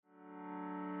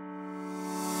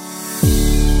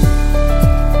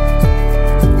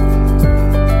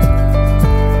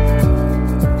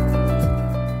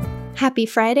Happy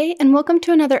Friday, and welcome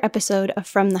to another episode of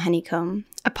From the Honeycomb,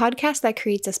 a podcast that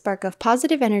creates a spark of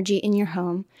positive energy in your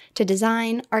home to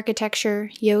design, architecture,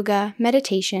 yoga,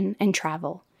 meditation, and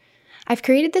travel. I've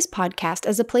created this podcast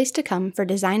as a place to come for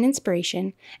design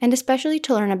inspiration and especially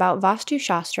to learn about Vastu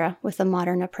Shastra with a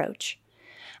modern approach.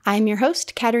 I am your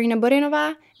host, Katerina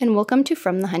Borenova, and welcome to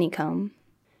From the Honeycomb.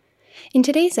 In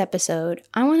today's episode,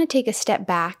 I want to take a step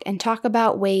back and talk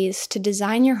about ways to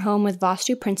design your home with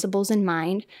Vastu principles in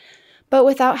mind, but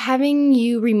without having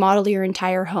you remodel your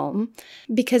entire home,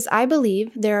 because I believe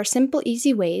there are simple,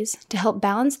 easy ways to help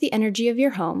balance the energy of your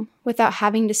home without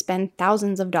having to spend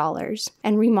thousands of dollars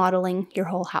and remodeling your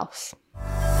whole house.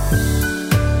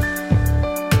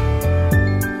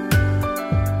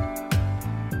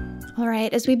 All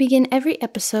right, as we begin every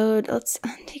episode, let's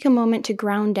take a moment to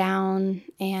ground down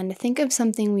and think of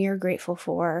something we are grateful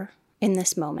for in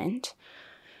this moment.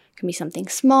 It can be something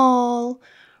small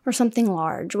or something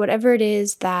large, whatever it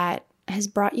is that has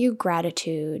brought you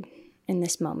gratitude in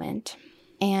this moment.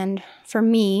 And for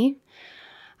me,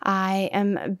 I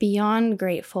am beyond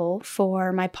grateful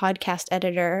for my podcast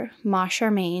editor, Ma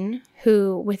Charmaine,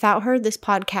 who without her, this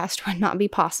podcast would not be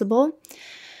possible.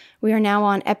 We are now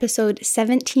on episode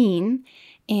 17,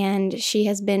 and she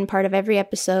has been part of every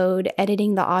episode,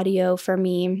 editing the audio for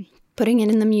me, putting it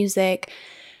in the music.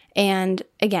 And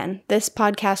again, this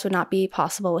podcast would not be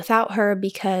possible without her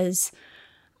because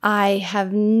I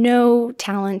have no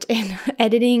talent in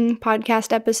editing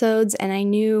podcast episodes. And I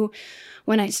knew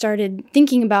when I started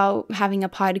thinking about having a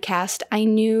podcast, I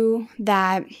knew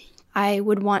that I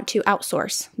would want to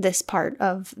outsource this part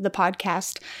of the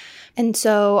podcast. And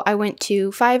so I went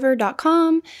to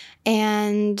Fiverr.com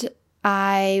and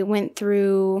I went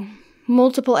through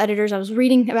multiple editors. I was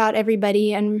reading about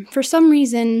everybody, and for some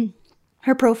reason,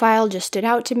 her profile just stood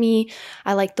out to me.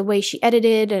 I liked the way she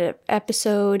edited an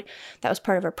episode that was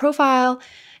part of her profile.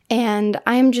 And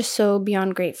I am just so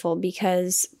beyond grateful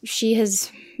because she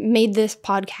has made this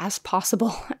podcast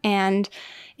possible. And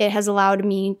it has allowed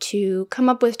me to come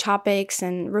up with topics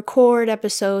and record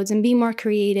episodes and be more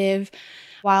creative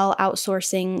while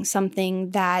outsourcing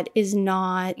something that is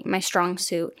not my strong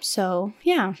suit. So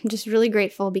yeah, I'm just really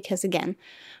grateful because again,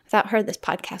 without her, this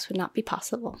podcast would not be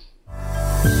possible.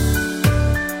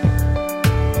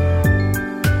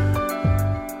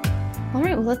 All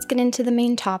right, well, let's get into the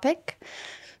main topic.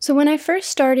 So when I first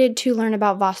started to learn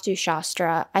about Vastu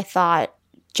Shastra, I thought,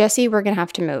 Jesse, we're going to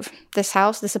have to move. This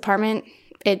house, this apartment,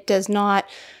 it does not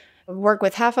work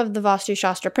with half of the Vastu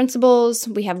Shastra principles.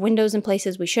 We have windows in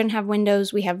places we shouldn't have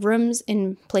windows. We have rooms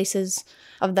in places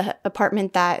of the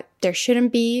apartment that there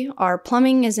shouldn't be. Our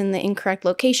plumbing is in the incorrect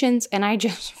locations. And I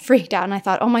just freaked out and I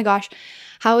thought, oh my gosh,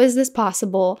 how is this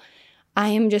possible? I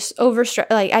am just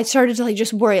overstressed. I started to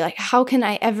just worry, how can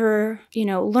I ever,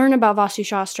 learn about Vastu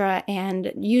Shastra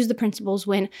and use the principles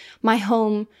when my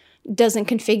home doesn't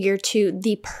configure to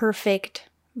the perfect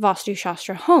Vastu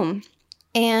Shastra home?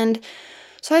 And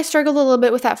so I struggled a little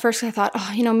bit with that first. I thought,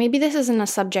 maybe this isn't a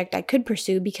subject I could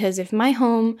pursue because if my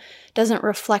home doesn't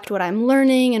reflect what I'm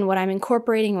learning and what I'm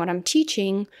incorporating, what I'm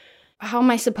teaching, how am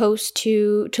I supposed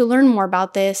to learn more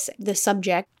about this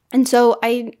subject? And so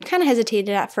I kind of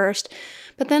hesitated at first,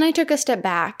 but then I took a step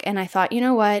back and I thought, you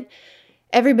know what?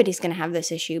 Everybody's going to have this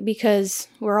issue because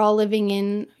we're all living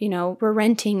in, we're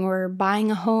renting, we're buying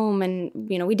a home, and,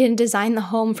 we didn't design the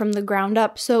home from the ground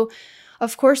up. So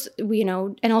of course,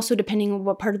 and also depending on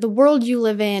what part of the world you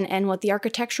live in and what the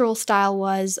architectural style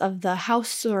was of the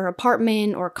house or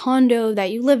apartment or condo that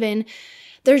you live in,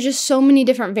 there's just so many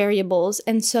different variables.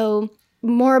 And so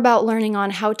more about learning on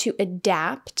how to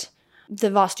adapt the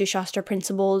Vastu Shastra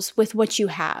principles with what you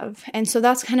have. And so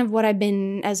that's kind of what I've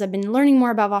been learning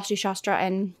more about Vastu Shastra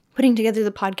and putting together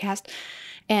the podcast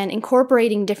and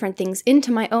incorporating different things into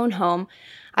my own home.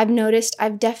 I've noticed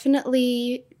I've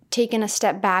definitely taken a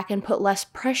step back and put less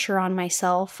pressure on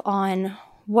myself on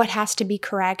what has to be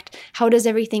correct, how does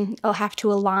everything have to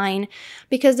align,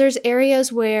 because there's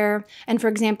areas where, and for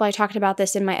example, I talked about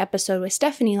this in my episode with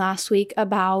Stephanie last week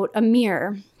about a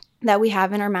mirror that we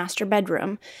have in our master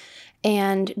bedroom.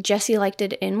 And Jesse liked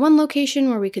it in one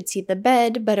location where we could see the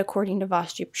bed, but according to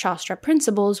Vastu Shastra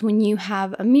principles, when you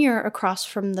have a mirror across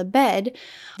from the bed,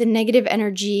 the negative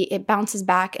energy, it bounces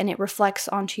back and it reflects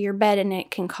onto your bed and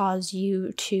it can cause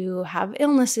you to have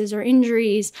illnesses or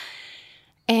injuries.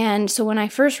 And so when I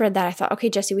first read that, I thought, okay,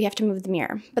 Jesse, we have to move the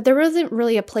mirror. But there wasn't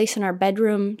really a place in our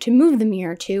bedroom to move the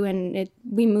mirror to, and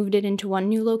we moved it into one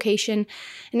new location.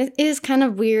 And it is kind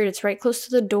of weird. It's right close to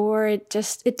the door. It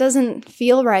doesn't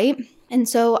feel right. And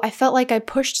so I felt like I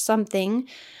pushed something,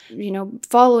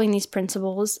 following these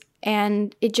principles,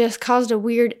 and it just caused a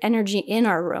weird energy in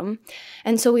our room.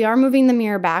 And so we are moving the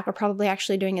mirror back. We're probably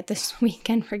actually doing it this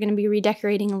weekend. We're going to be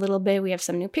redecorating a little bit. We have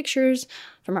some new pictures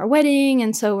from our wedding,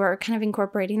 and so we're kind of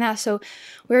incorporating that. So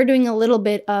we're doing a little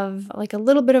bit of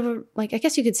a, I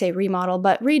guess you could say remodel,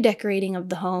 but redecorating of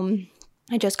the home.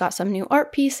 I just got some new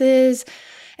art pieces,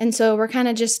 and so we're kind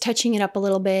of just touching it up a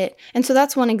little bit. And so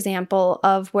that's one example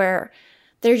of where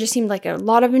there just seemed like a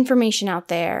lot of information out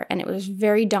there, and it was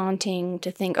very daunting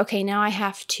to think, okay, now I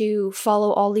have to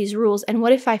follow all these rules. And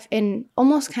what if and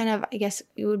almost kind of, I guess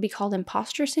it would be called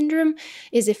imposter syndrome,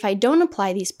 is if I don't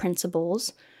apply these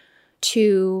principles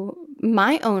to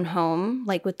my own home,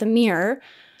 like with the mirror,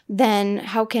 then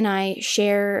how can I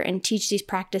share and teach these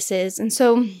practices? And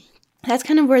so that's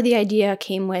kind of where the idea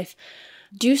came with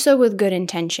do so with good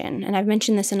intention. And I've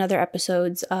mentioned this in other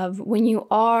episodes of when you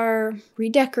are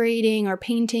redecorating or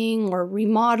painting or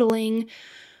remodeling,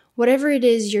 whatever it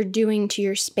is you're doing to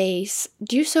your space,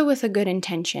 do so with a good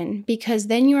intention, because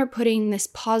then you are putting this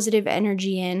positive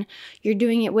energy in. You're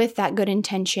doing it with that good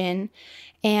intention.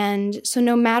 And so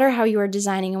no matter how you are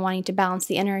designing and wanting to balance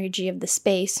the energy of the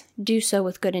space, do so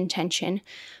with good intention,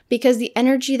 because the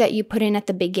energy that you put in at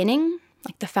the beginning,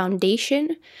 like the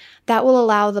foundation, that will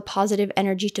allow the positive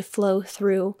energy to flow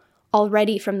through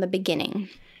already from the beginning.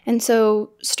 And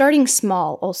so starting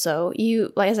small also,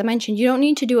 as I mentioned, you don't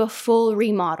need to do a full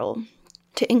remodel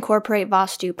to incorporate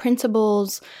Vastu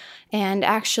principles. And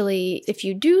actually, if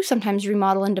you do sometimes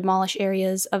remodel and demolish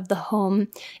areas of the home,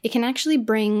 it can actually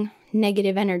bring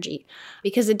negative energy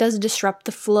because it does disrupt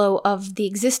the flow of the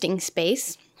existing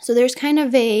space. So there's kind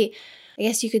of I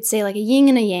guess you could say like a yin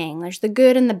and a yang. There's the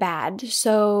good and the bad.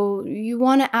 So you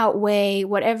want to outweigh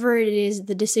whatever it is,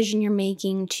 the decision you're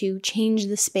making to change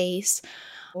the space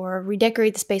or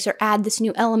redecorate the space or add this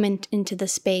new element into the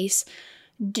space.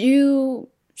 Do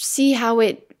see how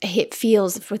it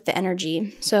feels with the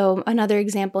energy. So another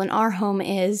example in our home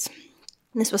is,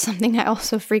 this was something I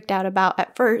also freaked out about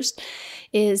at first,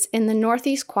 is in the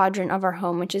northeast quadrant of our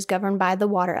home, which is governed by the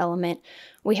water element,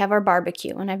 we have our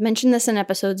barbecue. And I've mentioned this in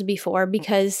episodes before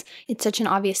because it's such an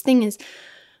obvious thing, is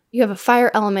you have a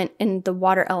fire element in the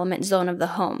water element zone of the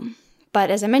home. But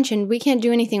as I mentioned, we can't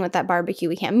do anything with that barbecue.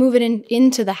 We can't move it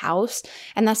into the house,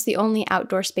 and that's the only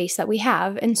outdoor space that we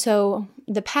have. And so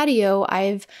the patio,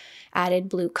 I've added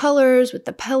blue colors with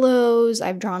the pillows.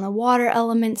 I've drawn a water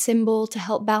element symbol to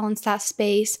help balance that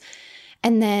space.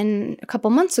 And then a couple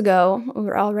months ago,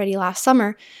 or already last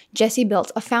summer, Jesse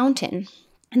built a fountain.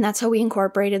 And that's how we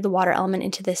incorporated the water element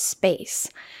into this space.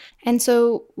 And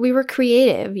so we were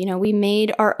creative. We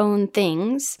made our own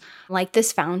things like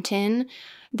this fountain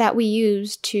that we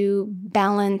used to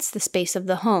balance the space of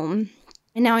the home.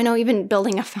 And now I know even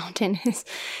building a fountain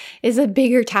is a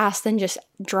bigger task than just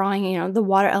drawing, the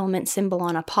water element symbol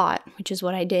on a pot, which is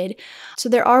what I did. So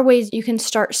there are ways you can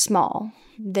start small.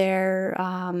 There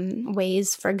are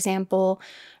ways, for example,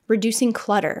 reducing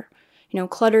clutter.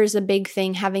 Clutter is a big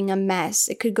thing, having a mess.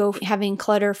 It could go having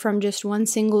clutter from just one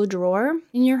single drawer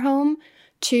in your home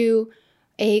to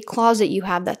a closet you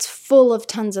have that's full of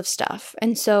tons of stuff.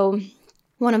 And so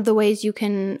one of the ways you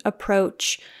can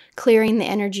approach clearing the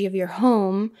energy of your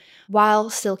home while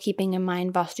still keeping in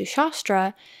mind Vastu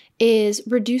Shastra is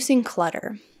reducing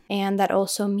clutter. And that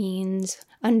also means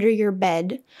under your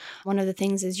bed. One of the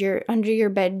things is under your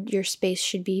bed, your space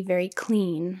should be very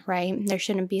clean, right? There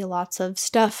shouldn't be lots of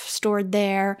stuff stored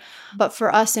there. But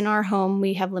for us in our home,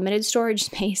 we have limited storage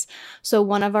space. So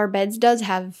one of our beds does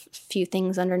have a few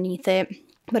things underneath it.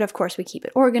 But of course, we keep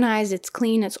it organized. It's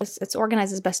clean. It's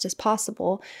organized as best as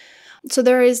possible. So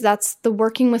that's the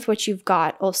working with what you've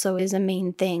got also is a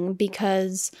main thing,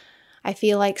 because I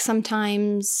feel like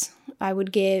sometimes I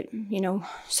would get,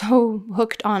 so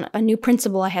hooked on a new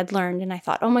principle I had learned. And I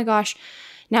thought, oh my gosh,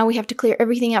 now we have to clear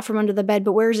everything out from under the bed,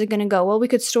 but where is it going to go? Well, we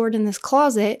could store it in this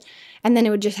closet, and then it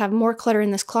would just have more clutter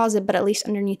in this closet, but at least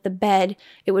underneath the bed,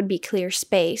 it would be clear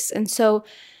space. And so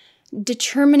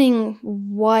determining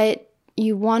what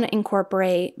you want to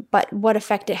incorporate, but what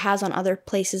effect it has on other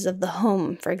places of the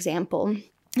home, for example.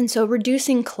 And so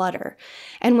reducing clutter.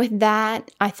 And with that,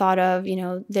 I thought of,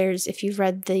 if you've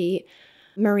read the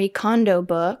Marie Kondo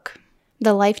book,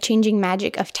 The Life-Changing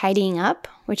Magic of Tidying Up,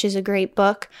 which is a great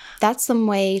book. That's some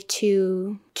way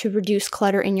to reduce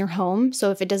clutter in your home.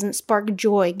 So if it doesn't spark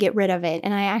joy, get rid of it.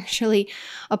 And I actually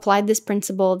applied this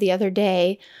principle the other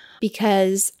day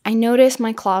because I noticed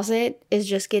my closet is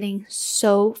just getting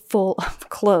so full of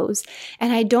clothes.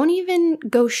 And I don't even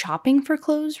go shopping for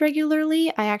clothes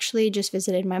regularly. I actually just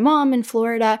visited my mom in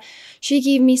Florida. She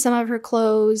gave me some of her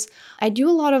clothes. I do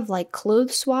a lot of like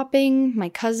clothes swapping. My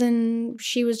cousin,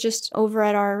 she was just over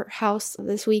at our house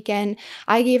this weekend.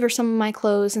 I gave her some of my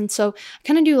clothes. And so I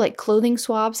kind of do like clothing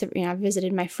swaps. I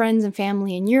visited my friends and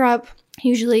family in Europe.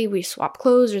 Usually we swap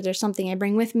clothes or there's something I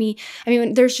bring with me. I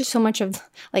mean, there's just so much of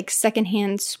like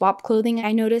secondhand swap clothing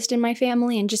I noticed in my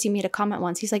family. And Jesse made a comment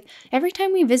once. He's like, every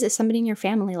time we visit somebody in your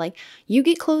family, like you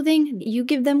get clothing, you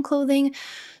give them clothing.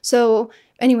 So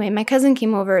anyway, my cousin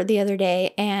came over the other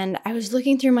day and I was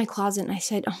looking through my closet and I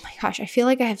said, oh my gosh, I feel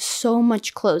like I have so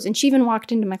much clothes. And she even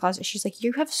walked into my closet. She's like,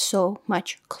 you have so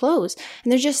much clothes.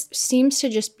 And there just seems to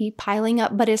just be piling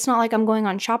up, but it's not like I'm going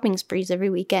on shopping sprees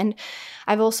every weekend.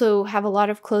 I've also have a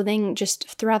lot of clothing just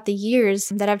throughout the years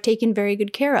that I've taken very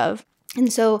good care of.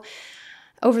 And so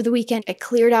over the weekend, I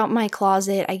cleared out my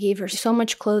closet. I gave her so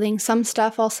much clothing. Some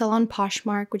stuff I'll sell on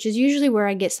Poshmark, which is usually where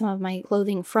I get some of my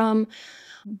clothing from.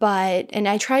 And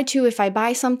I try to, if I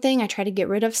buy something, I try to get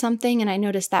rid of something, and I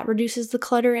notice that reduces the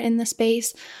clutter in the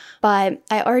space. But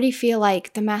I already feel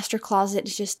like the master closet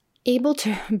is just able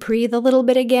to breathe a little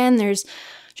bit again. There's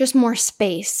just more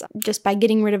space just by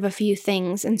getting rid of a few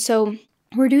things. And so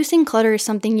reducing clutter is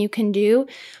something you can do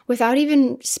without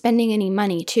even spending any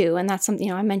money too. And that's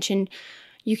something, I mentioned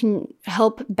you can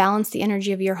help balance the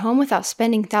energy of your home without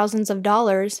spending thousands of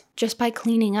dollars just by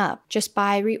cleaning up, just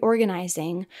by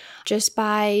reorganizing, just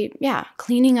by,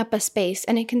 cleaning up a space.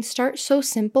 And it can start so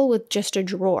simple with just a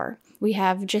drawer.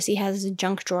 Jesse has a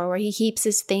junk drawer where he keeps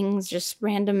his things, just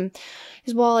random,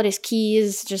 his wallet, his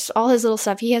keys, just all his little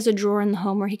stuff. He has a drawer in the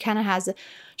home where he kind of has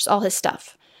just all his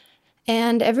stuff.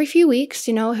 And every few weeks,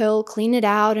 he'll clean it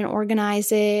out and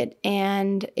organize it.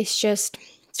 And it's just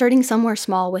starting somewhere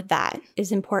small with that is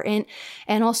important.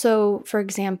 And also, for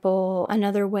example,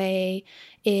 another way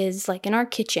is like in our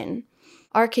kitchen.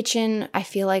 Our kitchen, I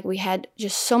feel like we had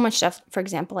just so much stuff, for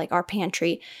example, like our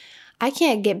pantry. I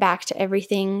can't get back to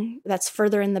everything that's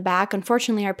further in the back.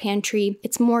 Unfortunately, our pantry,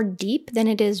 it's more deep than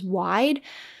it is wide.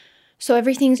 So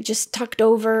everything's just tucked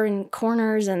over in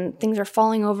corners and things are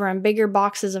falling over and bigger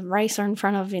boxes of rice are in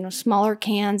front of, smaller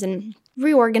cans, and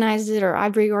reorganized it, or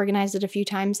I've reorganized it a few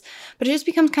times, but it just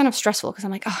becomes kind of stressful because I'm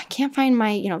like, I can't find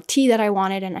my, tea that I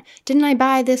wanted, and didn't I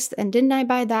buy this and didn't I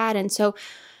buy that? And so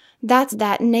that's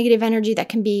that negative energy that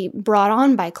can be brought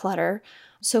on by clutter.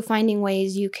 So finding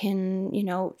ways you can,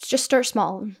 just start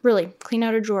small, really clean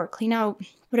out a drawer, clean out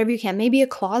whatever you can, maybe a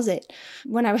closet.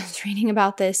 When I was reading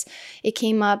about this, it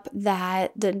came up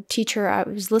that the teacher I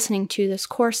was listening to this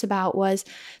course about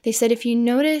they said, if you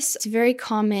notice, it's very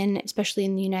common, especially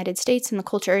in the United States and the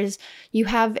culture, is you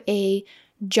have a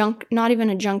not even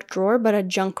a junk drawer, but a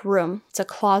junk room. It's a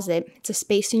closet. It's a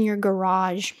space in your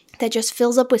garage that just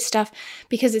fills up with stuff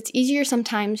because it's easier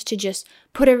sometimes to just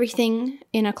put everything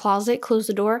in a closet, close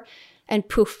the door, and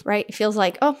poof, right? It feels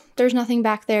like, there's nothing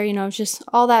back there. It's just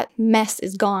all that mess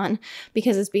is gone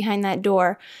because it's behind that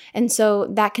door. And so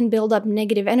that can build up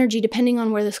negative energy depending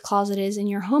on where this closet is in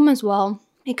your home as well.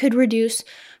 It could reduce,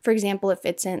 for example, if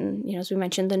it's in, as we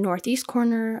mentioned, the northeast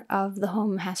corner of the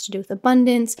home has to do with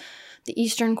abundance. The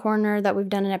eastern corner that we've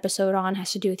done an episode on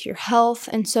has to do with your health.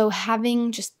 And so I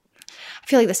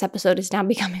feel like this episode is now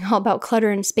becoming all about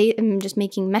clutter and space and just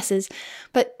making messes.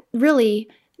 But really,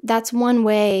 that's one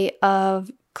way of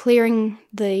clearing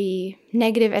the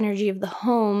negative energy of the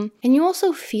home. And you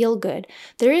also feel good.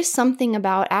 There is something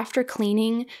about after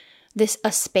cleaning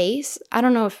a space, I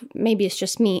don't know if maybe it's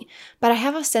just me, but I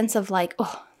have a sense of like,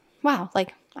 oh, wow,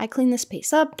 like I cleaned this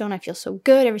space up. Don't I feel so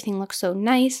good? Everything looks so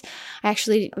nice. I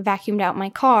actually vacuumed out my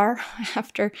car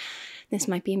after, this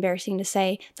might be embarrassing to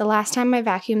say, the last time I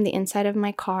vacuumed the inside of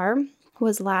my car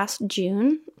was last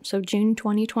June, so June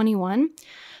 2021.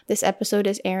 This episode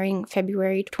is airing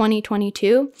February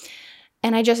 2022,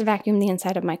 and I just vacuumed the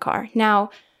inside of my car.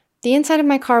 Now, the inside of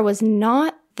my car was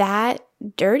not that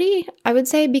dirty, I would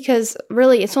say, because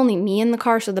really it's only me in the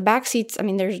car, so the back seats,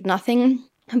 there's nothing.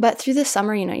 But through the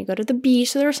summer, you go to the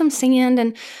beach, so there was some sand,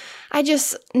 and I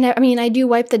do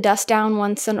wipe the dust down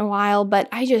once in a while,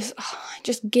 but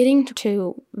just getting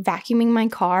to vacuuming my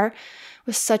car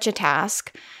was such a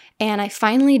task. And I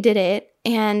finally did it,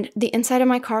 and the inside of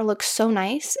my car looks so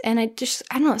nice. And I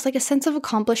don't know, it's like a sense of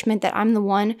accomplishment that I'm the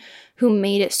one who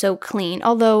made it so clean.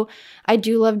 Although I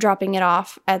do love dropping it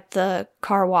off at the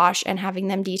car wash and having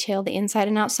them detail the inside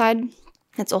and outside.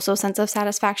 It's also a sense of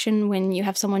satisfaction when you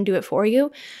have someone do it for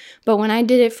you. But when I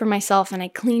did it for myself and I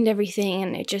cleaned everything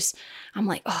and I'm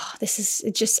like, oh,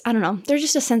 I don't know. There's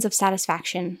just a sense of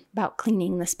satisfaction about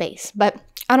cleaning the space. But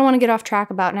I don't want to get off track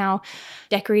about now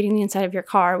decorating the inside of your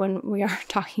car when we are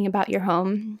talking about your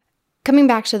home. Coming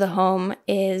back to the home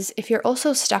is if you're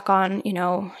also stuck on,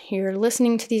 you're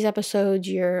listening to these episodes,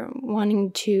 you're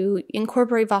wanting to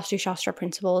incorporate Vastu Shastra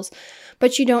principles,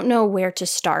 but you don't know where to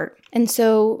start. And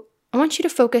so I want you to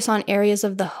focus on areas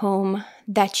of the home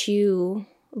that you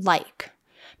like,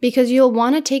 because you'll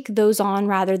want to take those on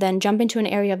rather than jump into an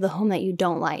area of the home that you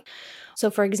don't like. So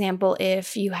for example,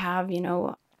 if you have,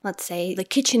 let's say the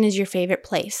kitchen is your favorite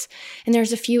place and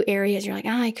there's a few areas you're like,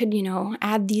 I could,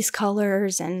 add these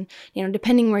colors, and,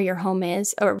 depending where your home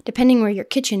is or depending where your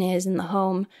kitchen is in the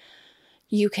home,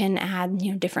 you can add,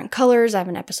 different colors. I have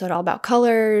an episode all about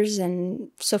colors. And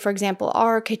so, for example,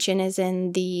 our kitchen is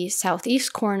in the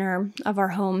southeast corner of our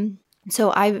home.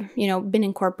 So I've, been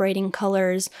incorporating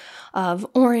colors of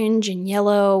orange and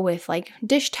yellow with like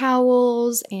dish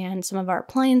towels, and some of our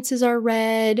appliances are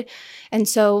red. And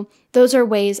so those are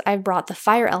ways I've brought the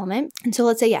fire element. And so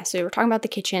let's say, so we're talking about the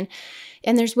kitchen,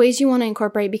 and there's ways you want to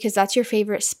incorporate because that's your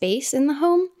favorite space in the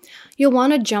home. You'll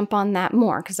want to jump on that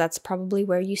more because that's probably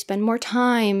where you spend more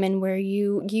time and where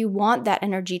you want that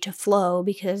energy to flow,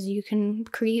 because you can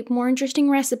create more interesting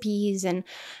recipes and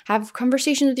have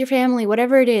conversations with your family,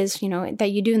 whatever it is,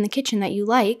 that you do in the kitchen that you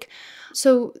like.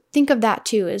 So think of that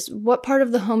too, is what part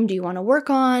of the home do you want to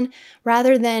work on,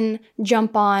 rather than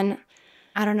jump on,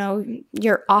 I don't know,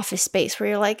 your office space where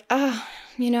you're like,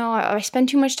 I spend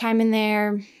too much time in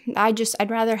there. I'd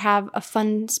rather have a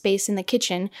fun space in the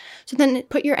kitchen. So then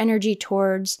put your energy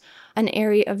towards an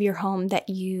area of your home that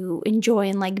you enjoy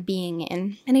and like being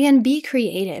in. And again, be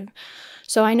creative.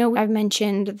 So I know I've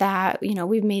mentioned that,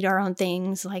 we've made our own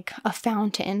things like a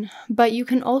fountain, but you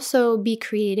can also be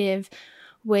creative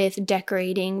with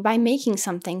decorating by making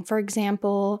something. For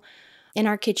example, in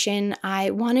our kitchen, I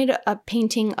wanted a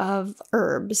painting of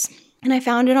herbs. And I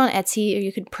found it on Etsy, or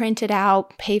you could print it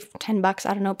out, pay $10,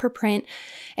 I don't know, per print.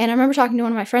 And I remember talking to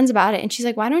one of my friends about it, and she's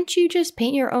like, why don't you just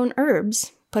paint your own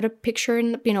herbs? Put a picture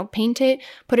in, paint it,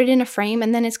 put it in a frame,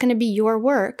 and then it's going to be your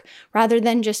work rather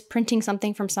than just printing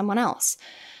something from someone else.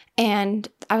 And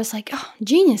I was like, oh,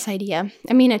 genius idea.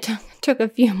 I mean, it took a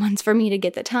few months for me to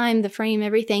get the time, the frame,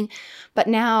 everything. But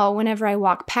now whenever I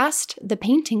walk past the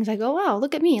paintings, I go, wow,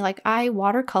 look at me. Like, I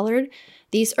watercolored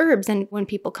these herbs. And when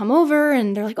people come over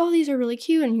and they're like, oh, these are really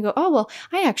cute. And you go, oh, well,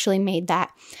 I actually made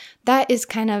that. That's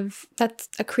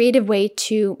a creative way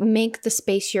to make the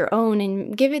space your own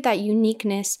and give it that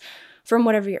uniqueness from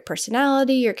whatever your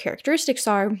personality, your characteristics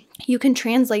are. You can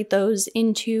translate those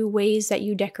into ways that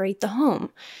you decorate the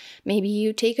home. Maybe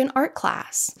you take an art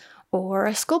class or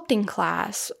a sculpting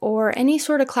class or any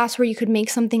sort of class where you could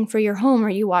make something for your home, or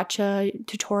you watch a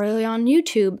tutorial on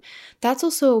YouTube. That's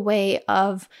also a way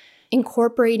of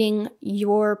incorporating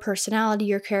your personality,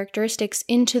 your characteristics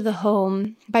into the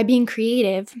home by being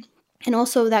creative. And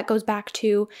also that goes back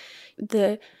to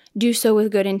the do so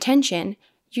with good intention.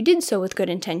 You did so with good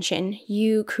intention.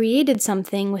 You created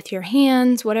something with your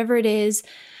hands, whatever it is,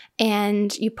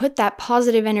 and you put that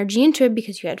positive energy into it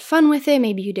because you had fun with it.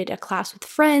 Maybe you did a class with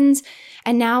friends,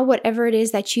 and now whatever it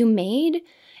is that you made,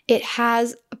 it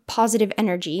has a positive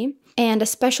energy and a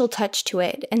special touch to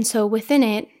it. And so within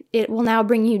it, it will now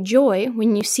bring you joy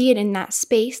when you see it in that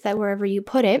space, that wherever you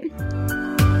put it.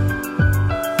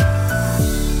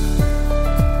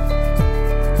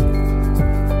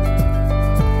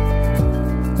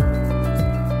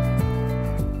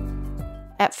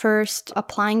 At first,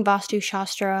 applying Vastu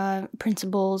Shastra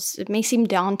principles, it may seem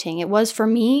daunting. It was for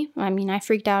me. I mean, I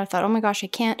freaked out. I thought, oh my gosh, I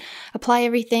can't apply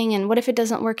everything. And what if it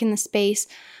doesn't work in the space?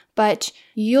 But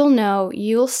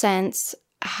you'll sense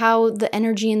how the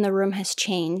energy in the room has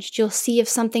changed. You'll see if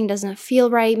something doesn't feel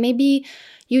right. Maybe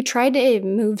you tried to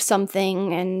move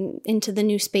something into the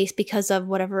new space because of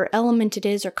whatever element it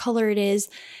is or color it is,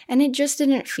 and it just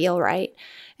didn't feel right.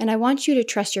 And I want you to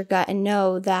trust your gut and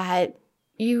know that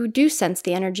you do sense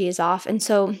the energy is off. And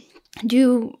so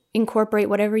do incorporate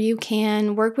whatever you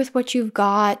can, work with what you've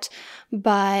got,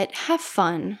 but have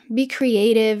fun, be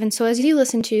creative. And so as you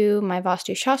listen to my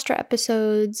Vastu Shastra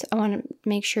episodes, I want to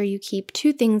make sure you keep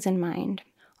two things in mind.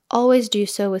 Always do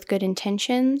so with good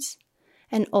intentions,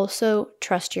 and also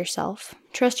trust yourself.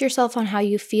 Trust yourself on how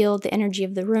you feel the energy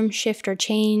of the room shift or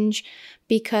change,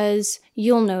 because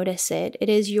you'll notice it. It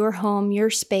is your home, your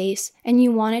space, and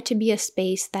you want it to be a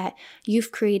space that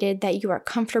you've created, that you are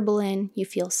comfortable in, you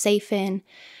feel safe in,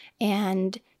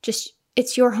 and just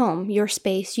It's your home, your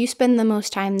space. You spend the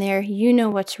most time there. You know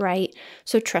what's right.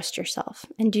 So trust yourself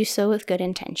and do so with good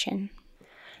intention.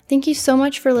 Thank you so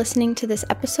much for listening to this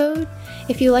episode.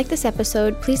 If you like this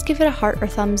episode, please give it a heart or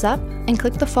thumbs up and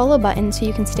click the follow button so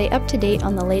you can stay up to date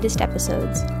on the latest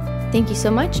episodes. Thank you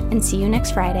so much and see you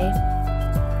next Friday.